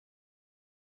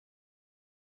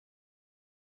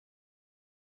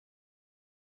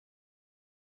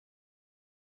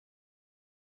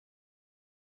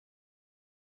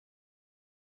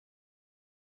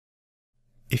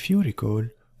If you recall,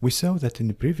 we saw that in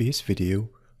the previous video,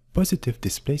 positive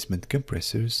displacement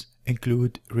compressors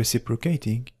include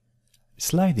reciprocating,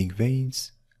 sliding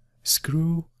vanes,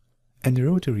 screw, and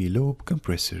rotary lobe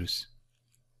compressors.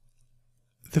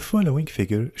 The following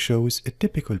figure shows a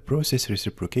typical process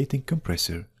reciprocating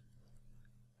compressor.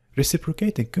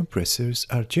 Reciprocating compressors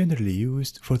are generally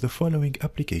used for the following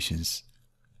applications: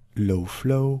 low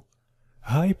flow,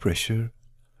 high pressure,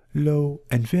 low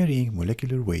and varying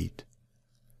molecular weight.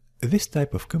 This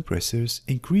type of compressors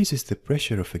increases the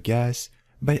pressure of a gas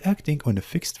by acting on a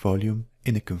fixed volume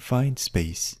in a confined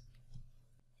space.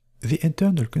 The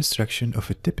internal construction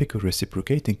of a typical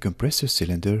reciprocating compressor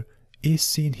cylinder is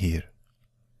seen here.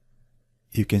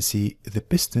 You can see the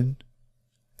piston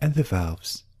and the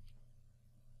valves.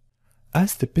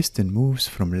 As the piston moves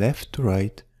from left to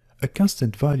right, a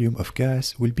constant volume of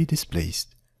gas will be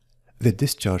displaced. The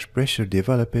discharge pressure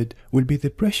developed will be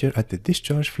the pressure at the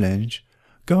discharge flange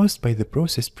caused by the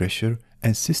process pressure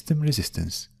and system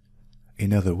resistance.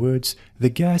 In other words, the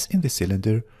gas in the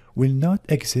cylinder will not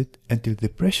exit until the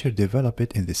pressure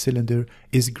developed in the cylinder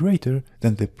is greater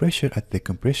than the pressure at the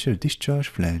compressor discharge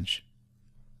flange.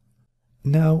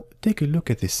 Now take a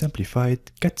look at this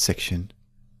simplified cut section.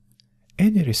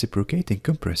 Any reciprocating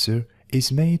compressor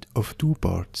is made of two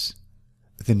parts: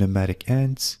 the pneumatic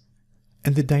ends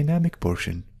and the dynamic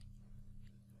portion.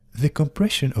 The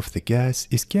compression of the gas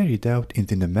is carried out in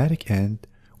the pneumatic end,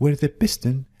 where the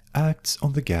piston acts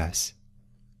on the gas.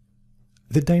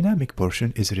 The dynamic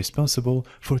portion is responsible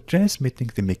for transmitting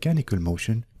the mechanical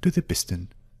motion to the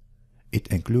piston. It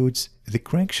includes the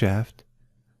crankshaft,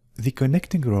 the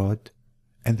connecting rod,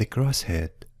 and the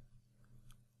crosshead.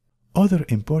 Other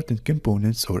important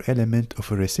components or elements of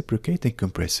a reciprocating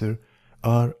compressor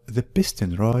are the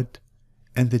piston rod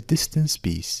and the distance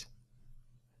piece.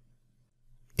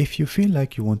 If you feel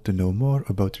like you want to know more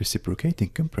about reciprocating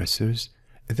compressors,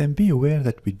 then be aware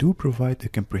that we do provide a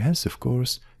comprehensive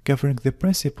course covering the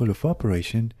principle of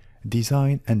operation,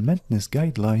 design, and maintenance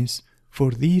guidelines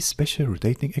for these special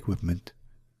rotating equipment.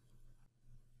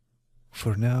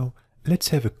 For now, let's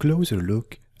have a closer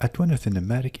look at one of the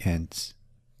pneumatic ends.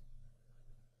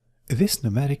 This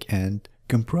pneumatic end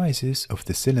comprises of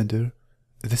the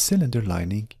cylinder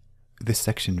lining, the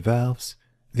suction valves,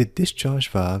 the discharge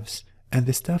valves, and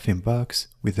the stuffing box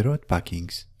with rod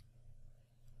packings.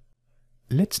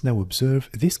 Let's now observe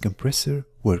this compressor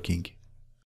working.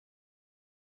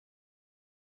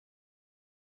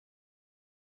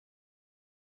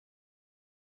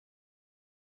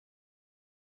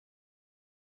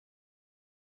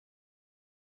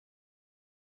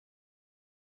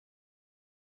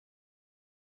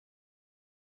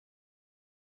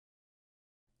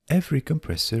 Every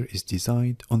compressor is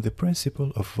designed on the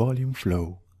principle of volume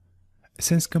flow.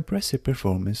 Since compressor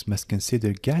performance must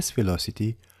consider gas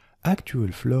velocity,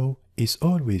 actual flow is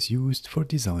always used for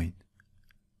design.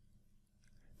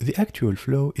 The actual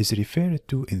flow is referred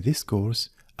to in this course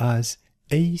as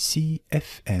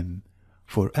ACFM,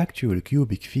 for actual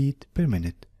cubic feet per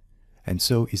minute, and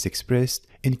so is expressed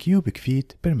in cubic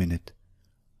feet per minute,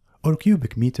 or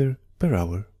cubic meter per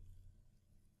hour.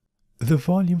 The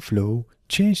volume flow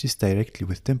changes directly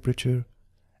with temperature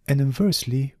and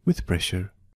inversely with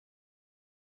pressure.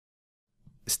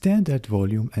 Standard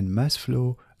volume and mass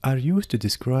flow are used to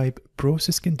describe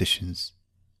process conditions.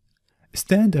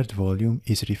 Standard volume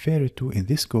is referred to in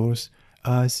this course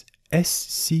as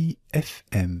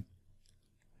SCFM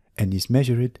and is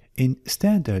measured in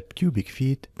standard cubic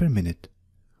feet per minute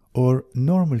or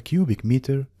normal cubic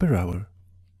meter per hour.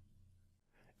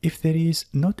 If there is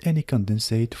not any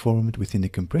condensate formed within a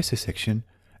compressor section,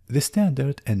 the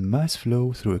standard and mass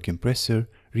flow through a compressor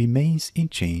remains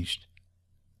unchanged.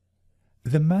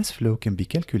 The mass flow can be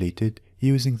calculated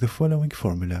using the following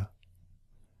formula.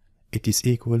 It is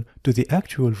equal to the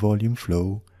actual volume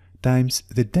flow times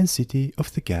the density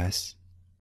of the gas.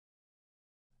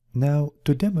 Now,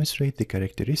 to demonstrate the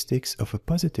characteristics of a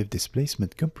positive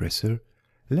displacement compressor,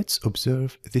 let's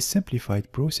observe this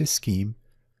simplified process scheme,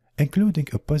 including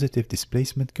a positive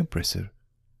displacement compressor.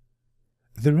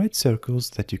 The red circles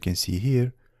that you can see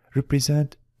here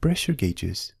represent pressure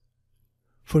gauges.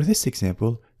 For this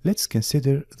example, let's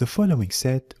consider the following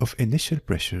set of initial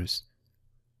pressures.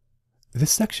 The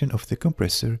suction of the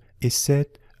compressor is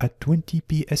set at 20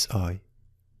 psi.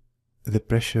 The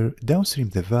pressure downstream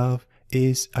the valve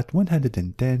is at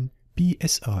 110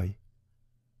 psi.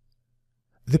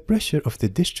 The pressure of the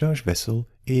discharge vessel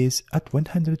is at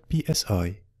 100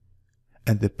 psi,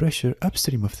 and the pressure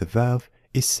upstream of the valve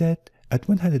is set at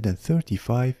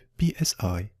 135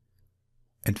 psi.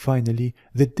 And finally,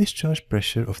 the discharge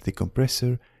pressure of the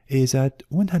compressor is at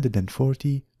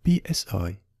 140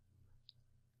 psi.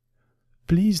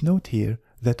 Please note here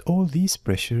that all these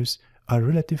pressures are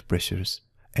relative pressures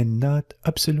and not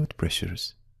absolute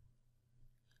pressures.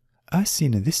 As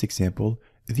seen in this example,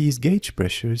 these gauge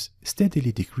pressures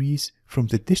steadily decrease from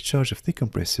the discharge of the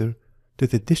compressor to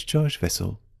the discharge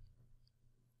vessel.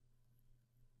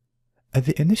 At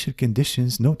the initial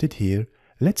conditions noted here,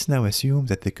 let's now assume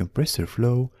that the compressor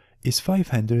flow is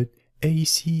 500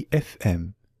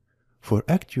 ACFM for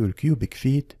actual cubic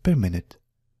feet per minute,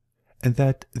 and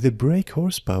that the brake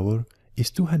horsepower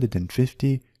is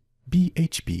 250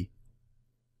 bhp.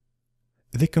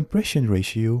 The compression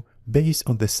ratio based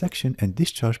on the suction and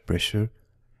discharge pressure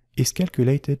is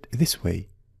calculated this way.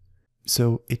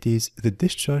 So it is the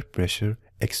discharge pressure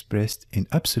expressed in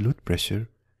absolute pressure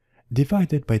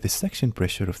divided by the suction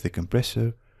pressure of the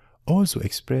compressor, also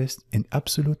expressed in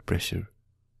absolute pressure.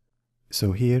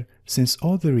 So here, since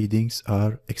all the readings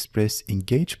are expressed in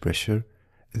gauge pressure,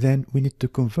 then we need to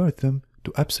convert them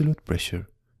to absolute pressure.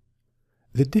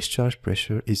 The discharge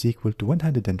pressure is equal to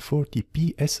 140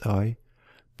 psi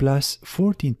plus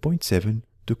 14.7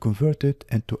 to convert it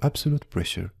into absolute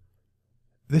pressure.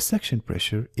 The suction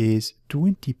pressure is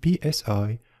 20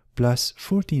 psi plus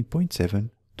 14.7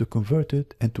 to convert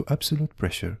it into absolute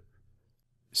pressure.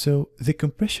 So the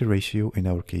compression ratio in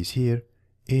our case here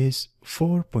is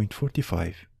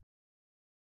 4.45.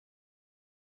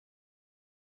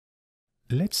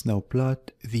 Let's now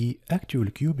plot the actual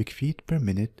cubic feet per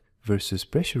minute versus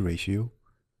pressure ratio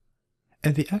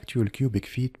and the actual cubic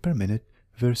feet per minute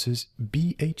versus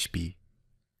bhp.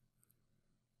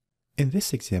 In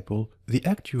this example, the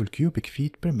actual cubic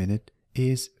feet per minute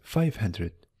is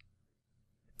 500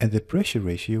 and the pressure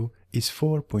ratio is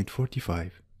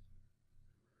 4.45.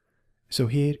 So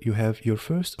here you have your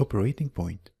first operating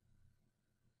point.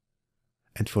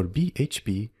 And for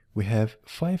bhp, we have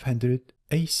 500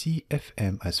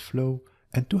 ACFM as flow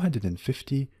and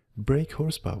 250 brake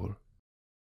horsepower.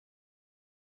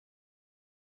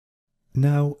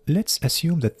 Now let's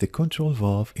assume that the control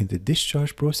valve in the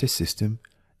discharge process system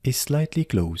is slightly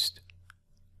closed.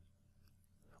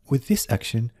 With this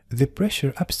action, the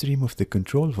pressure upstream of the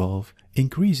control valve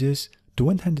increases to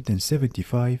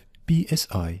 175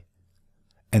 psi,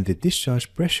 and the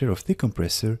discharge pressure of the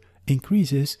compressor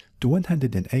increases to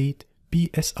 108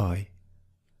 psi.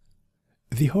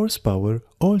 The horsepower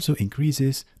also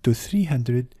increases to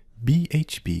 300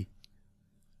 bhp.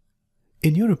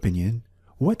 In your opinion,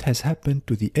 what has happened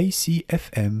to the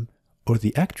ACFM or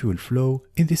the actual flow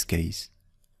in this case?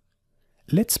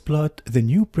 Let's plot the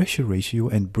new pressure ratio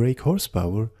and brake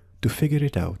horsepower to figure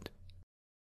it out.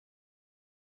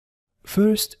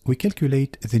 First, we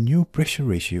calculate the new pressure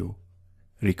ratio.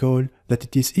 Recall that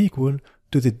it is equal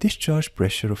to the discharge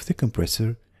pressure of the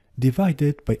compressor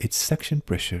divided by its suction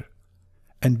pressure,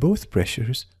 and both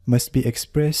pressures must be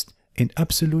expressed in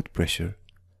absolute pressure.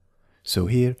 So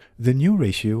here, the new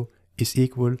ratio is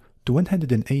equal to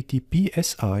 180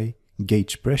 psi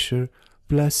gauge pressure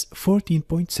plus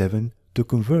 14.7 to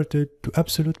convert it to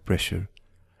absolute pressure,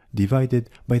 divided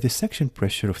by the suction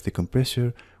pressure of the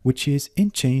compressor, which is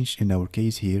unchanged in our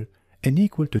case here, and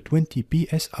equal to 20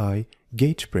 psi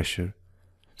gauge pressure,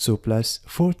 so plus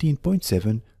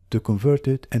 14.7 to convert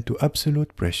it into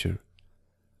absolute pressure.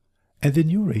 And the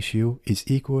new ratio is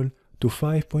equal to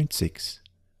 5.6.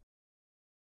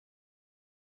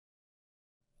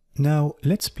 Now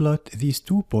let's plot these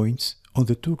 2 points on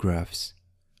the 2 graphs.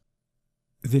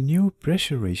 The new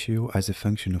pressure ratio as a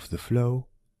function of the flow,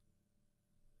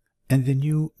 and the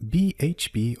new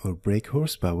bhp or brake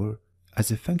horsepower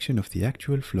as a function of the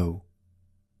actual flow.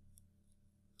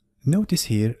 Notice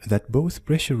here that both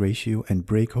pressure ratio and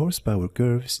brake horsepower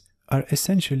curves are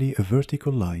essentially a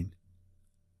vertical line.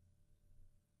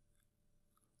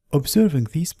 Observing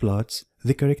these plots,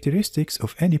 the characteristics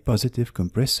of any positive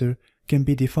compressor can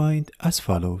be defined as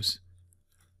follows.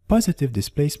 Positive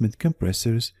displacement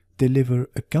compressors deliver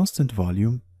a constant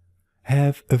volume,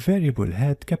 have a variable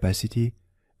head capacity,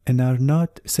 and are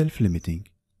not self-limiting.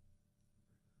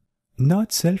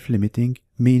 Not self-limiting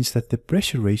means that the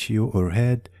pressure ratio or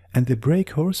head and the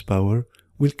brake horsepower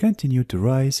will continue to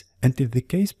rise until the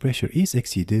case pressure is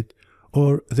exceeded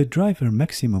or the driver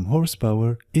maximum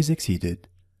horsepower is exceeded.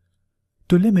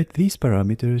 To limit these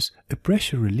parameters, a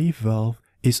pressure relief valve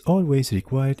is always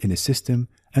required in a system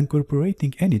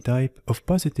incorporating any type of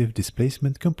positive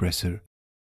displacement compressor.